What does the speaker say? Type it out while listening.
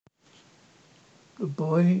The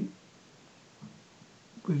Boy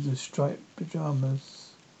with the Striped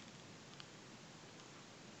Pajamas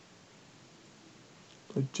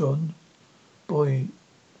by John Boyne.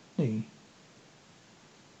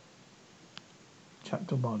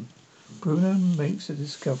 Chapter 1. Bruno makes a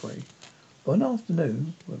discovery. One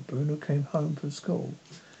afternoon, when Bruno came home from school,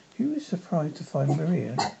 he was surprised to find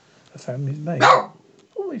Maria, a family's maid,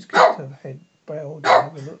 always kept her head bowed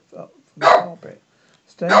and never looked up from the carpet,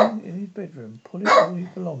 standing in his bedroom, pulling all his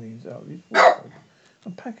belongings out of his wardrobe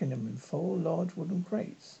and packing them in 4 large wooden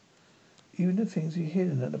crates. Even the things he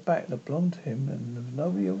hidden at the back that belonged to him and was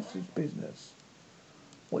nobody else's business.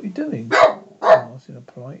 "What are you doing?" he asked in as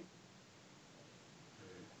polite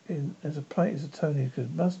as a tone he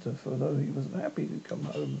could muster, for although he wasn't happy to come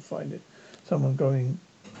home and find someone going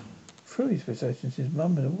through his possessions, his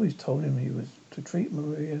mum had always told him he was to treat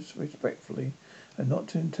Maria respectfully and not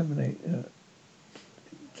to intimidate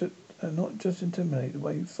and not just intimidate the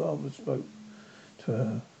way his father spoke to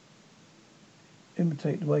her.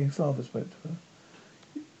 Imitate the way his father spoke to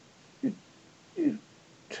her. You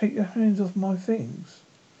take your hands off my things.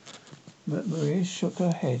 Maria shook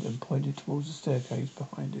her head and pointed towards the staircase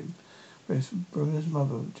behind him, where Bruno's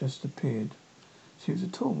mother just appeared. She was a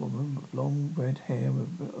tall woman with long red hair,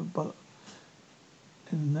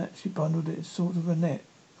 and that she bundled it sort of a net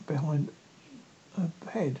behind her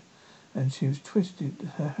head, and she was twisting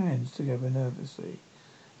her hands together nervously,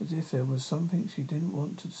 as if there was something she didn't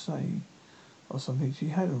want to say, or something she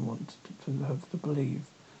hadn't wanted to have to believe.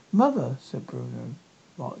 "Mother," said Bruno,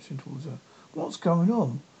 marching towards her, "what's going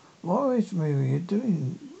on? Why is Maria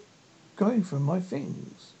going for my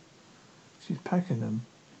things?" "She's packing them,"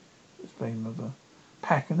 explained Mother.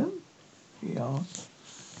 "Packing them?" he asked,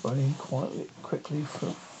 running quickly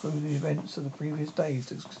through the events of the previous days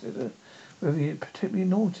to consider whether he had particularly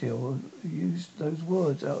naughty or used those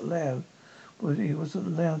words out loud he wasn't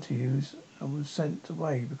allowed to use and was sent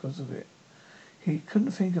away because of it. He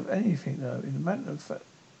couldn't think of anything, though.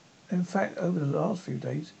 In fact, over the last few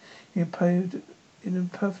days, he had behaved in a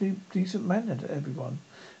perfectly decent manner to everyone,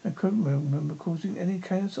 and couldn't remember causing any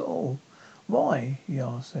chaos at all. "Why?" he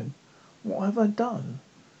asked then. "What have I done?"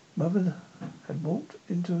 Mother had walked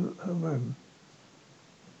into her room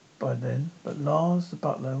by then, but Lars, the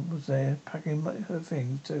butler, was there, packing her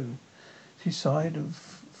things too. She sighed and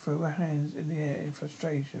threw her hands in the air in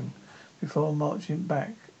frustration before marching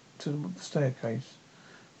back to the staircase,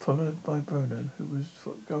 followed by Bruno, who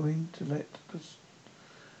wasn't going to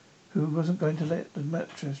let the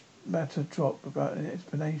matter drop without an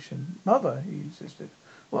explanation. "Mother," he insisted,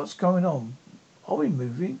 "what's going on? Are we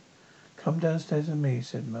moving?" "Come downstairs with me,"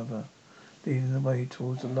 said Mother, leading the way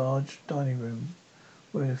towards the large dining room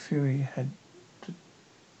where the Fury had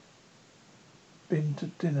been to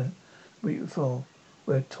dinner the week before.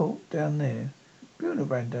 "We'll talk down there." Bruno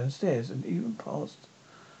ran downstairs and even passed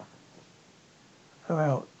her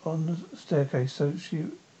out on the staircase so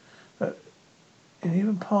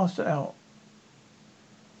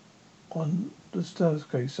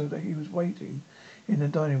that he was waiting in the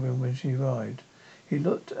dining room when she arrived. He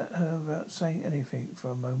looked at her without saying anything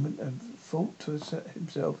for a moment and thought to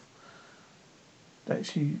himself that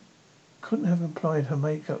she couldn't have applied her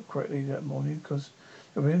makeup correctly that morning, because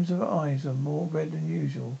the rims of her eyes were more red than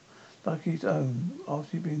usual, like his own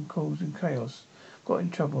after he'd been causing chaos, got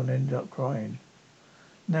in trouble and ended up crying.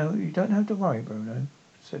 "No, you don't have to worry, Bruno,"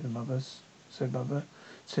 said Mother,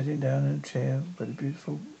 sitting down in a chair by the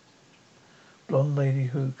beautiful blonde lady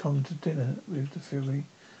who had come to dinner with the Fury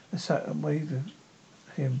and sat and waved at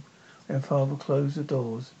him when Father closed the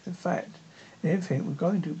doors. "In fact, everything we're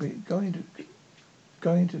going to be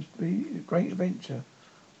a great adventure."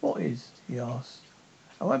 "What is?" he asked.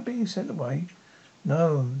 "Am I being sent away?"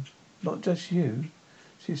 "No, not just you,"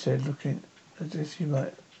 she said, looking as if she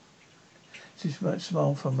might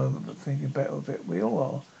smile for a moment, but thinking better of it. "We all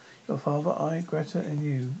are. Your father, I, Greta, and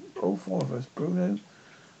you. All 4 of us." Bruno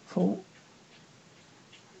thought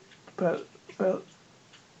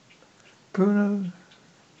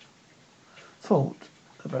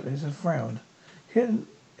about this and frowned.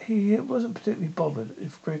 He wasn't particularly bothered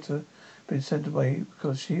if Greta had been sent away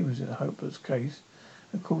because she was in a hopeless case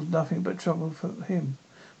and caused nothing but trouble for him.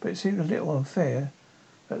 But it seemed a little unfair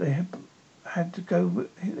that they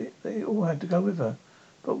all had to go with her.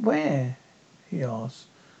 "But where?" he asked.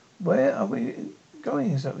 "Where are we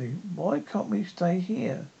going exactly? Why can't we stay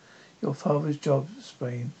here?" "Your father's job,"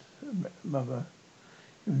 explained Mother.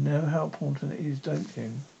 "You know how important it is, don't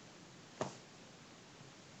you?"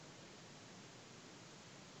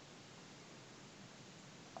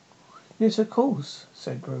 "Yes, of course,"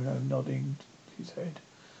 said Bruno, nodding his head.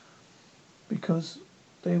 "Because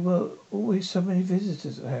There were always so many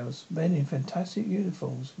visitors at the house, men in fantastic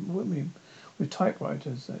uniforms, women with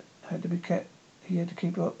typewriters that had to be kept. He had to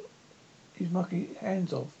keep up his mucky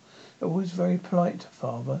hands off. They were always very polite to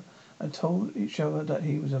father and told each other that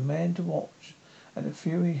he was a man to watch and that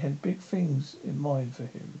Fury had big things in mind for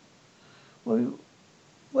him.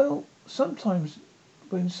 Well, sometimes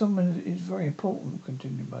when someone is very important,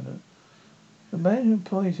 continued Mother, the man who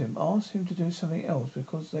employs him asks him to do something else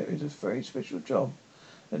because there is a very special job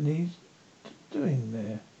that needs doing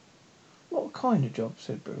there. What kind of job?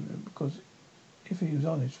 Said Bruno, because if he was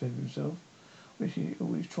honest with himself, which he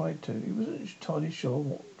always tried to, he wasn't entirely sure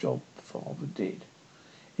what job father did.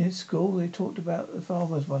 In his school they talked about the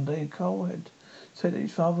farmers one day, and Carl had said that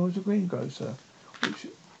his father was a greengrocer, which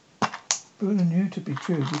Bruno knew to be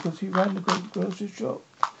true because he ran the grocery shop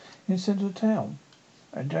in the centre of town.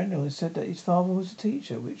 And Daniel had said that his father was a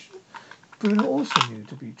teacher, which Bruno also knew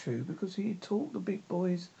to be true because he had taught the big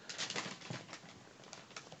boys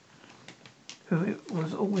who it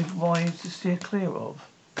was always wise to steer clear of.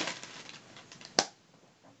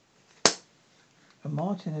 And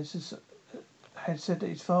Martin had said that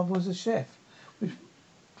his father was a chef, which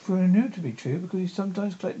Bruno knew to be true because he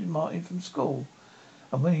sometimes collected Martin from school.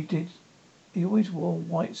 And when he did, he always wore a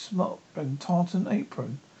white smock and tartan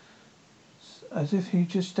apron, as if he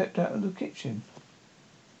just stepped out of the kitchen.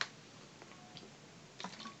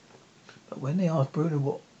 But when they asked Bruno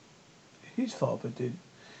what his father did,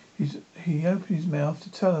 he opened his mouth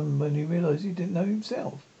to tell them when he realised he didn't know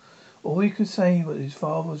himself. All he could say was his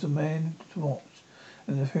father was a man to watch,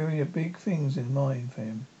 and the Fury had big things in mind for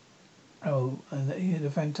him. Oh, and that he had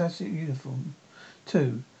a fantastic uniform,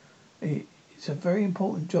 too. It's a very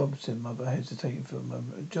important job, said Mother, hesitating for a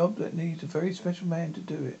moment. A job that needs a very special man to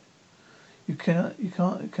do it. You can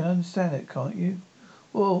understand it, can't you?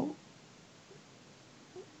 Well,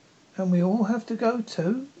 and we all have to go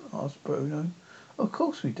too? Asked Bruno. Of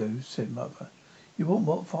course we do, said Mother. You wouldn't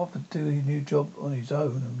want Father to do his new job on his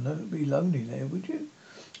own and be lonely there, would you?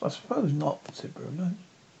 I suppose not, said Bruno.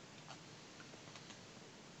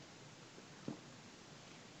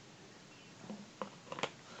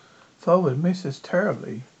 Father would miss us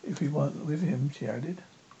terribly if we weren't with him, she added.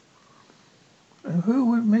 And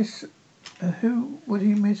who would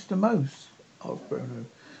he miss the most? Asked Bruno.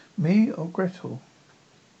 Me or Gretel?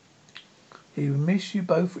 He would miss you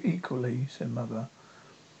both equally, said Mother.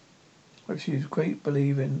 But she was a great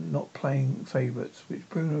believer in not playing favourites, which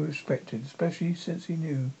Bruno respected, especially since he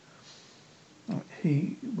knew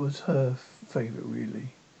he was her favourite, really.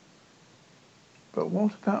 But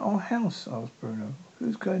what about our house? Asked Bruno.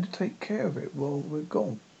 Who's going to take care of it while we're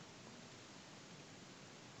gone?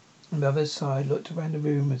 Mother sighed, looked around the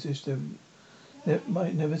room as if they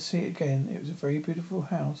might never see it again. It was a very beautiful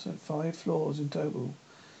house, had 5 floors in total.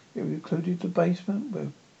 It included the basement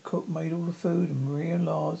where cook made all the food, and Maria and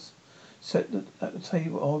Lars sat at the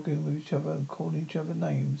table arguing with each other and calling each other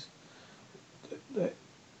names that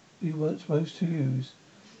you weren't supposed to use.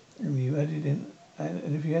 And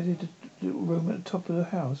if you added the little room at the top of the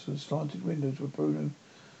house with slanted windows where Bruno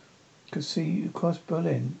could see across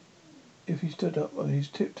Berlin if he stood up on his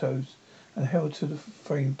tiptoes and held to the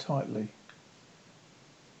frame tightly.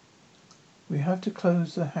 We have to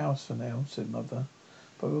close the house for now, said Mother,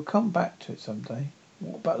 but we'll come back to it some day.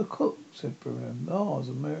 What about the cook? Said Bruno. Lars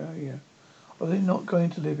and Maria. Are they not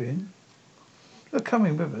going to live in? They're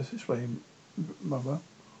coming with us this way, Mother.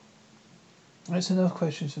 That's enough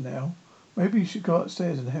questions for now. Maybe you should go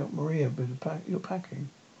upstairs and help Maria with your packing.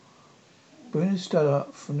 Bruno stood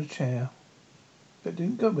up from the chair, but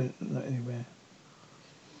didn't go anywhere.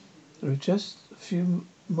 There were just a few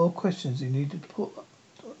more questions he needed to put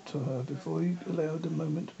to her before he allowed the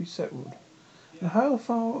moment to be settled. And how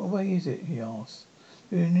far away is it? He asked.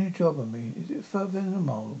 Your new job, I mean. Is it further than a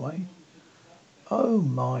mile away? Oh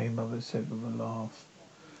my, Mother said with a laugh.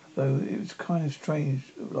 Though it was kind of strange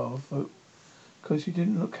laugh, because she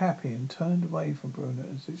didn't look happy and turned away from Bruno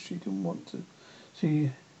as if she didn't want to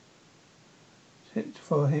see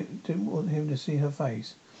didn't want him to see her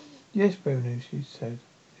face. Yes, Bruno, she said.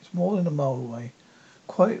 It's more than a mile away.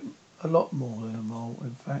 Quite a lot more than a mile,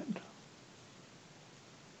 in fact.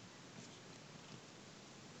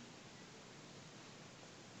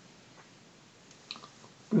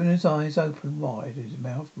 Bruno's eyes opened wide, his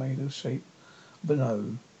mouth made the shape of an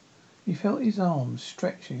O. He felt his arms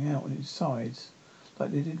stretching out on his sides,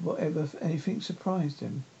 like they did whatever anything surprised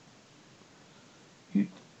him. You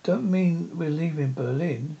don't mean we're leaving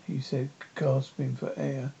Berlin? He said, gasping for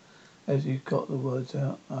air as he got the words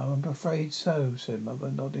out. I'm afraid so, said Mother,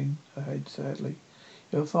 nodding her head sadly.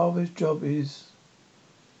 Your father's job is...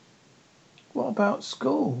 What about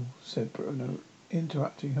school? Said Bruno.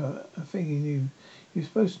 interrupting her, a thing he knew he was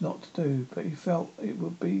supposed not to do, but he felt it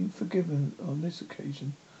would be forgiven on this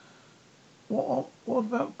occasion. What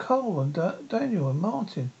about Cole and Daniel and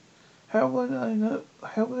Martin? How will they know?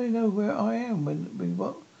 How will they know where I am when we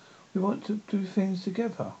want to do things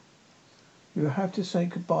together? You will have to say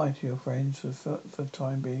goodbye to your friends for the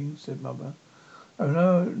time being," said Mother. "Oh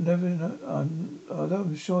no, never. No,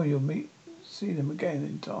 I'm sure you'll see them again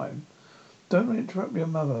in time. Don't interrupt your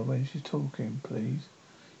mother when she's talking, please,"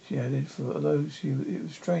 she added. For although it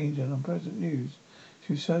was strange and unpleasant news,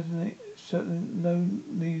 she was certainly no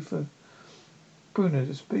need for Bruno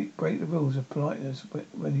to break the rules of politeness which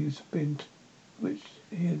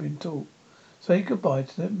he had been taught. "Say goodbye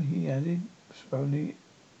to them," he added,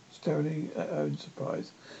 staring at her in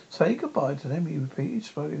surprise. "Say goodbye to them," he repeated,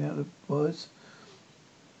 spelling out the words.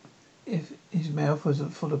 If his mouth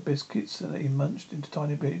wasn't full of biscuits that he munched into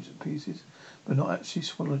tiny pieces, but not actually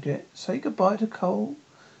swallowed yet. "Say goodbye to Cole,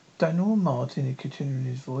 Daniel and Martin," he continued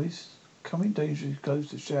in his voice, coming dangerously close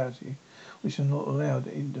to shouting, which are not allowed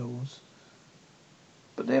indoors.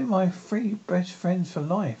 "But they're my three best friends for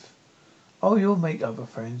life." "Oh, you'll make other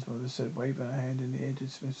friends," Mother said, waving her hand in the air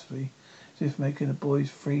dismissively, as if making the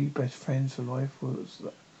boys three best friends for life was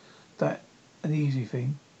that an easy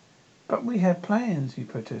thing. "But we had plans," he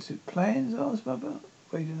protested. "Plans?" asked Mother,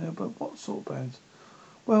 raising her. "But what sort of plans?"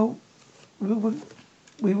 "Well,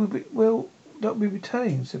 that we be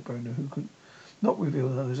telling," said Bruno, who could not reveal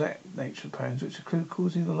the exact nature of plans, which include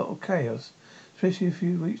causing a lot of chaos, especially a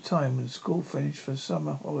few weeks' time when school finished for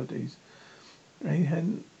summer holidays,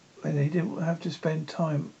 and they didn't have to spend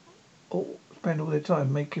all their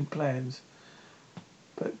time making plans,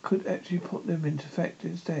 but could actually put them into effect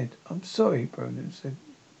instead. "I'm sorry, Bruno," said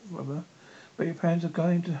Mother, "but your plans are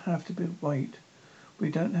going to have to wait. We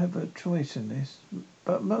don't have a choice in this."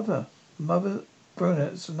 "But Mother, Bruno,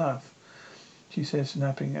 it's enough," she said,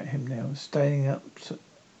 snapping at him now, standing up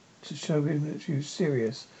to show him that she was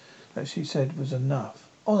serious. That she said was enough.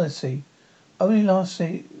 "Honestly, only last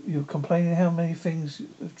week you were complaining how many things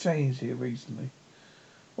have changed here recently."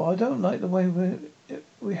 "Well, I don't like the way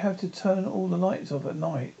we have to turn all the lights off at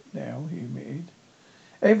night now," he admitted.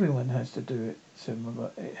 "Everyone has to do it," said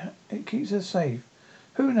Mother. It keeps us safe.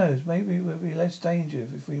 Who knows, maybe we'll be less danger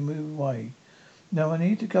if we move away. No, I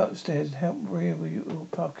need to go upstairs and help Maria with your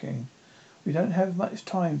packing. We don't have much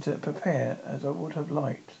time to prepare as I would have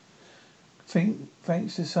liked.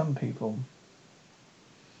 Thanks to some people."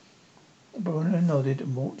 Bruno nodded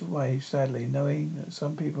and walked away sadly, knowing that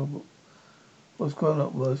some people was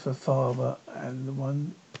grown-up words for father and the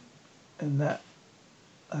one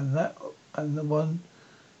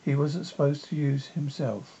he wasn't supposed to use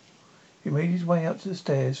himself. He made his way up to the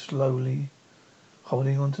stairs slowly,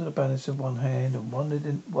 holding onto the banister with one hand, and wondered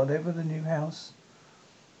in whatever the new house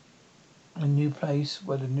and new place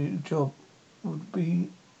where the new job would be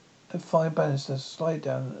a fine banister slide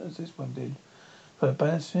down as this one did. For the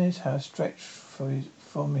banister in his house stretched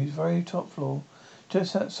from his very top floor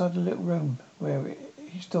just outside the little room where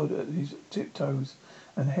he stood at his tiptoes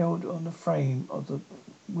and held on the frame of the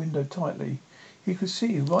window tightly. He could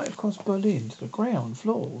see right across Berlin to the ground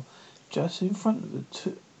floor, just in front of the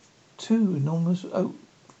two enormous oak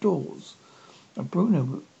doors. And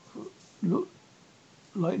Bruno looked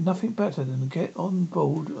like nothing better than to get on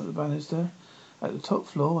board the banister at the top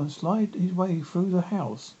floor and slide his way through the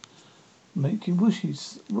house, making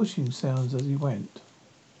whooshing sounds as he went.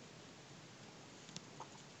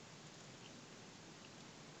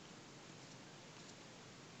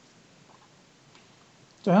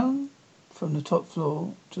 Down from the top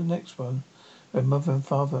floor to the next one, where Mother and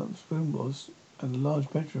Father's room was, and the large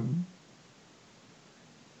bedroom,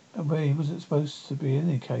 and where he wasn't supposed to be in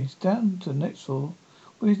any case, down to the next floor,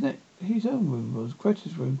 where his own room was,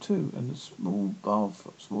 Greta's room too, and the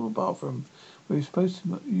smaller bathroom, where he was supposed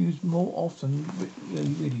to use more often than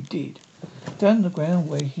he really did. Down to the ground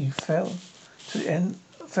where he fell to the end,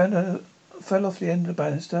 fell off the end of the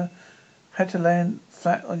banister, had to land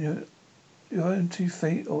flat on your own 2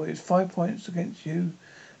 feet, or it's 5 points against you,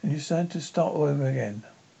 and you started to start all over again.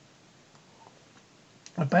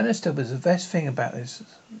 The banister was the best thing about this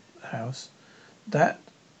house. That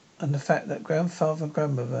and the fact that grandfather and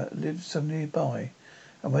grandmother lived so nearby.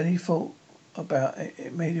 And when he thought about it,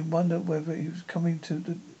 it made him wonder whether he was coming to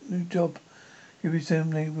the new job he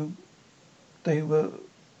resumed they were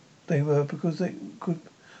because they could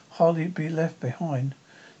hardly be left behind.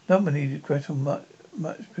 No one needed Gretel much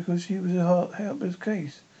because she was a helpless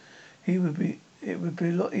case. It would be a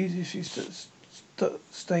lot easier if she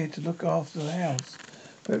stayed to look after the house.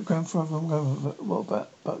 But grandfather and grandmother, what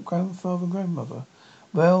about grandfather and grandmother?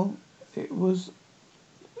 Well,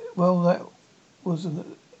 that was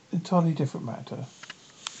an entirely different matter.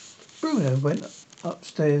 Bruno went up the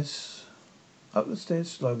stairs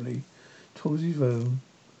slowly towards his room,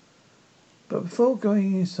 but before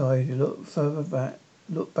going inside he looked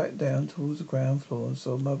back down towards the ground floor and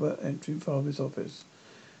saw Mother entering Father's office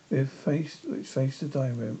which faced the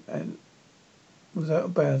dining room and was out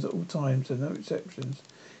of bounds at all times and no exceptions.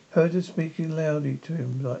 Heard her speaking loudly to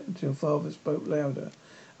him until Father spoke louder.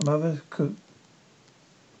 And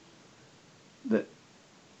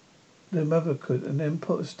the mother could and then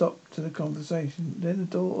put a stop to the conversation. Then the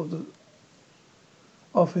door of the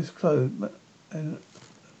office closed and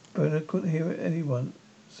Bernard couldn't hear anyone,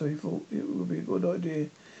 so he thought it would be a good idea.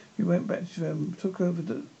 He went back to his room, took over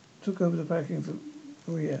the packing for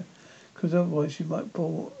Maria, because otherwise she might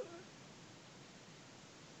pull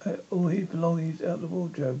all his belongings out of the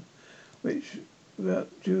wardrobe, which, without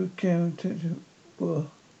due care and attention, were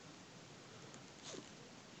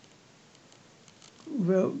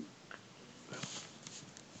without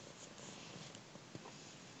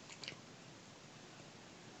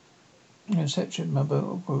exception. Mother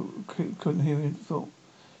couldn't hear him.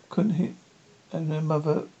 Couldn't hear, and her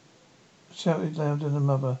mother shouted louder than the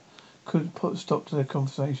mother could put a stop to their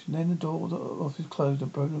conversation. Then the door of the office closed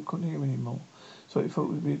and Bruno couldn't hear anymore. So he thought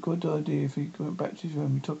it would be a good idea if he went back to his room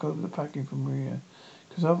and took over the packing from Maria,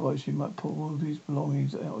 because otherwise she might pull all of his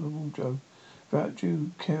belongings out of the wardrobe without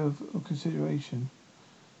due care or consideration.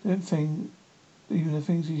 Even the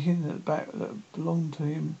things he hid at the back that belonged to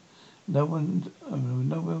him, no one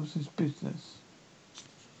else's business.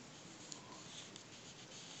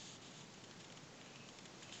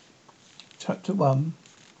 Chapter 1.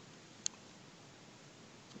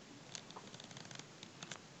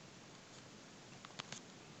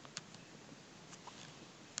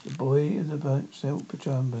 The Boy in the Burnt Silk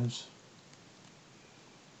Pajamas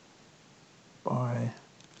by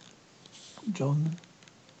John